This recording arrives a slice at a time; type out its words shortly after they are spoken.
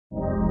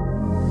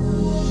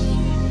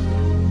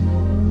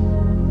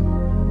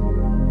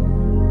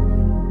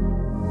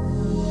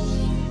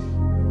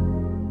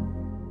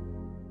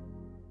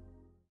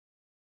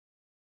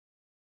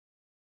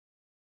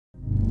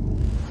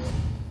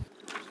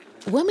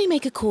When we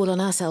make a call on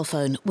our cell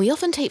phone, we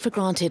often take for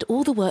granted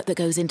all the work that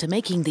goes into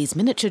making these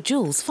miniature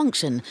jewels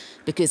function,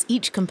 because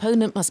each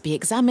component must be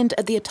examined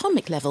at the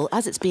atomic level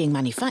as it's being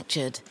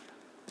manufactured.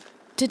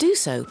 To do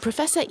so,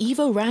 Professor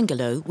Ivo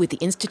Rangelo, with the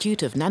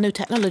Institute of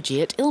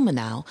Nanotechnology at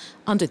Ilmenau,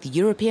 under the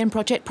European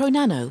project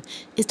ProNano,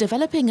 is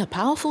developing a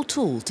powerful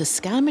tool to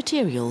scan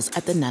materials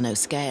at the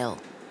nanoscale.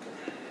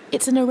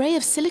 It's an array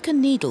of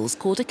silicon needles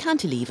called a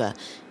cantilever,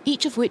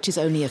 each of which is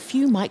only a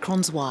few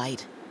microns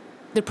wide.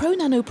 The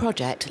ProNano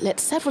project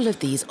lets several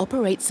of these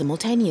operate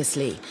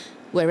simultaneously,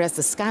 whereas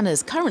the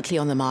scanners currently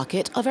on the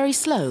market are very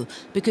slow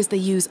because they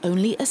use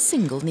only a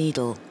single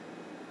needle.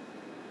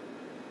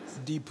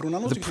 The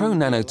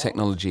ProNano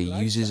technology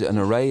uses an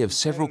array of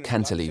several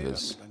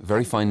cantilevers,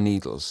 very fine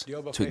needles,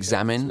 to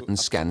examine and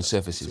scan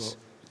surfaces.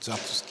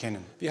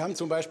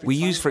 We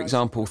use, for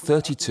example,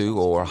 32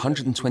 or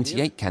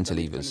 128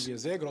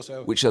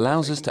 cantilevers, which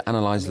allows us to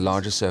analyze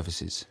larger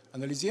surfaces.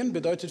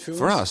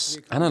 For us,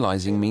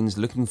 analyzing means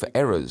looking for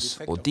errors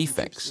or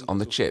defects on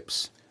the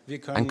chips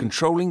and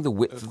controlling the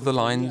width of the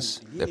lines,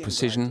 their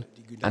precision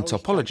and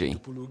topology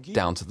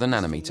down to the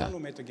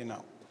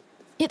nanometer.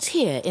 It's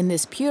here in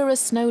this Pura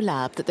Snow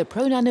lab that the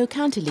ProNano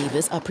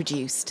cantilevers are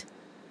produced.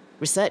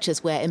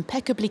 Researchers wear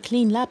impeccably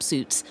clean lab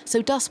suits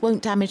so dust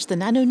won't damage the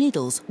nano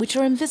needles, which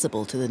are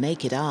invisible to the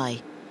naked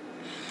eye.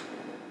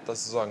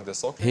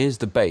 Here's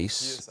the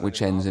base,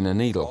 which ends in a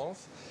needle.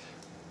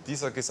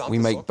 We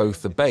make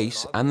both the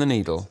base and the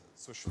needle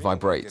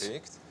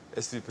vibrate.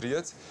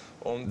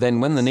 Then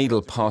when the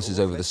needle passes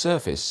over the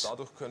surface,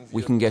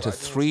 we can get a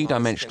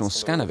three-dimensional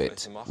scan of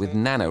it with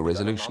nano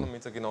resolution.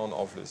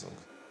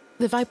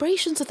 The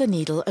vibrations of the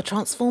needle are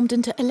transformed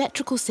into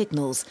electrical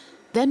signals,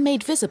 then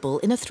made visible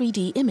in a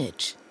 3D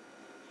image.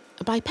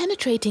 By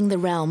penetrating the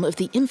realm of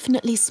the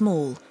infinitely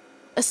small,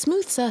 a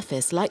smooth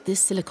surface like this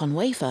silicon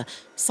wafer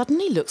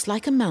suddenly looks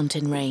like a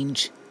mountain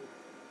range.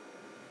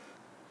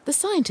 The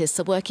scientists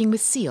are working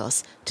with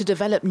CIOS to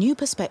develop new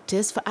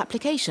perspectives for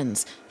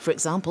applications, for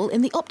example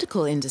in the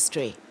optical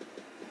industry.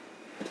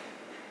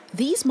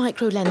 These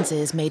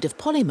micro-lenses made of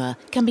polymer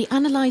can be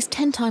analysed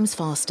 10 times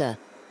faster,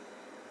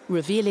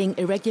 revealing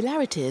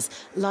irregularities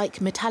like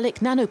metallic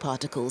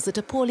nanoparticles that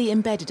are poorly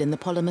embedded in the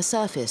polymer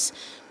surface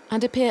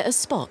and appear as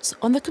spots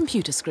on the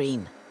computer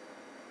screen.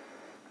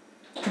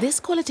 This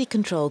quality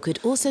control could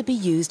also be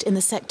used in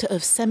the sector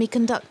of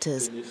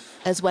semiconductors,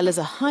 as well as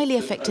a highly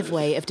effective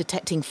way of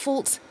detecting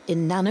faults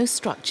in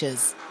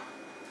nanostructures.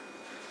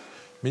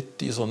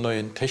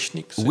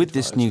 With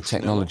this new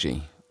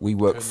technology, we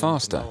work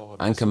faster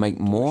and can make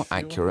more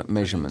accurate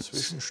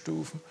measurements.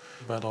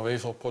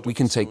 We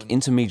can take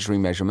intermediary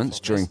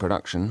measurements during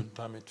production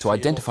to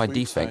identify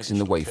defects in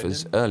the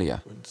wafers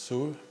earlier.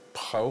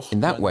 In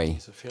that way,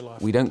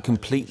 we don't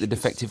complete the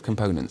defective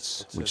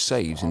components, which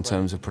saves in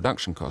terms of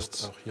production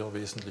costs.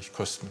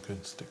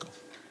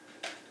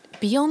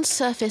 Beyond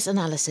surface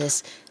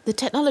analysis, the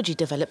technology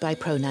developed by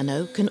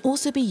ProNano can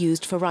also be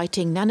used for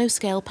writing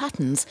nanoscale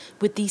patterns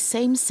with these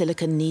same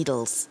silicon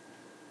needles.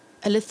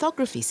 A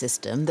lithography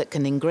system that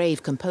can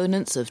engrave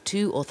components of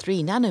 2 or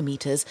 3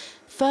 nanometers,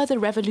 further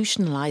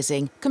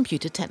revolutionizing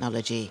computer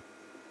technology.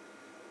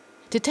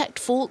 Detect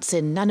faults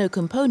in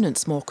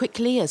nanocomponents more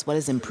quickly, as well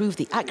as improve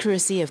the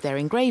accuracy of their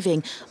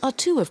engraving, are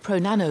two of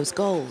ProNano's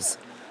goals.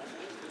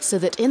 So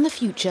that in the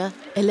future,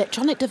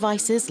 electronic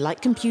devices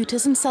like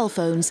computers and cell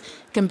phones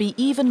can be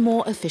even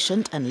more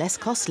efficient and less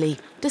costly,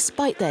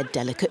 despite their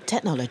delicate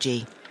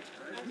technology.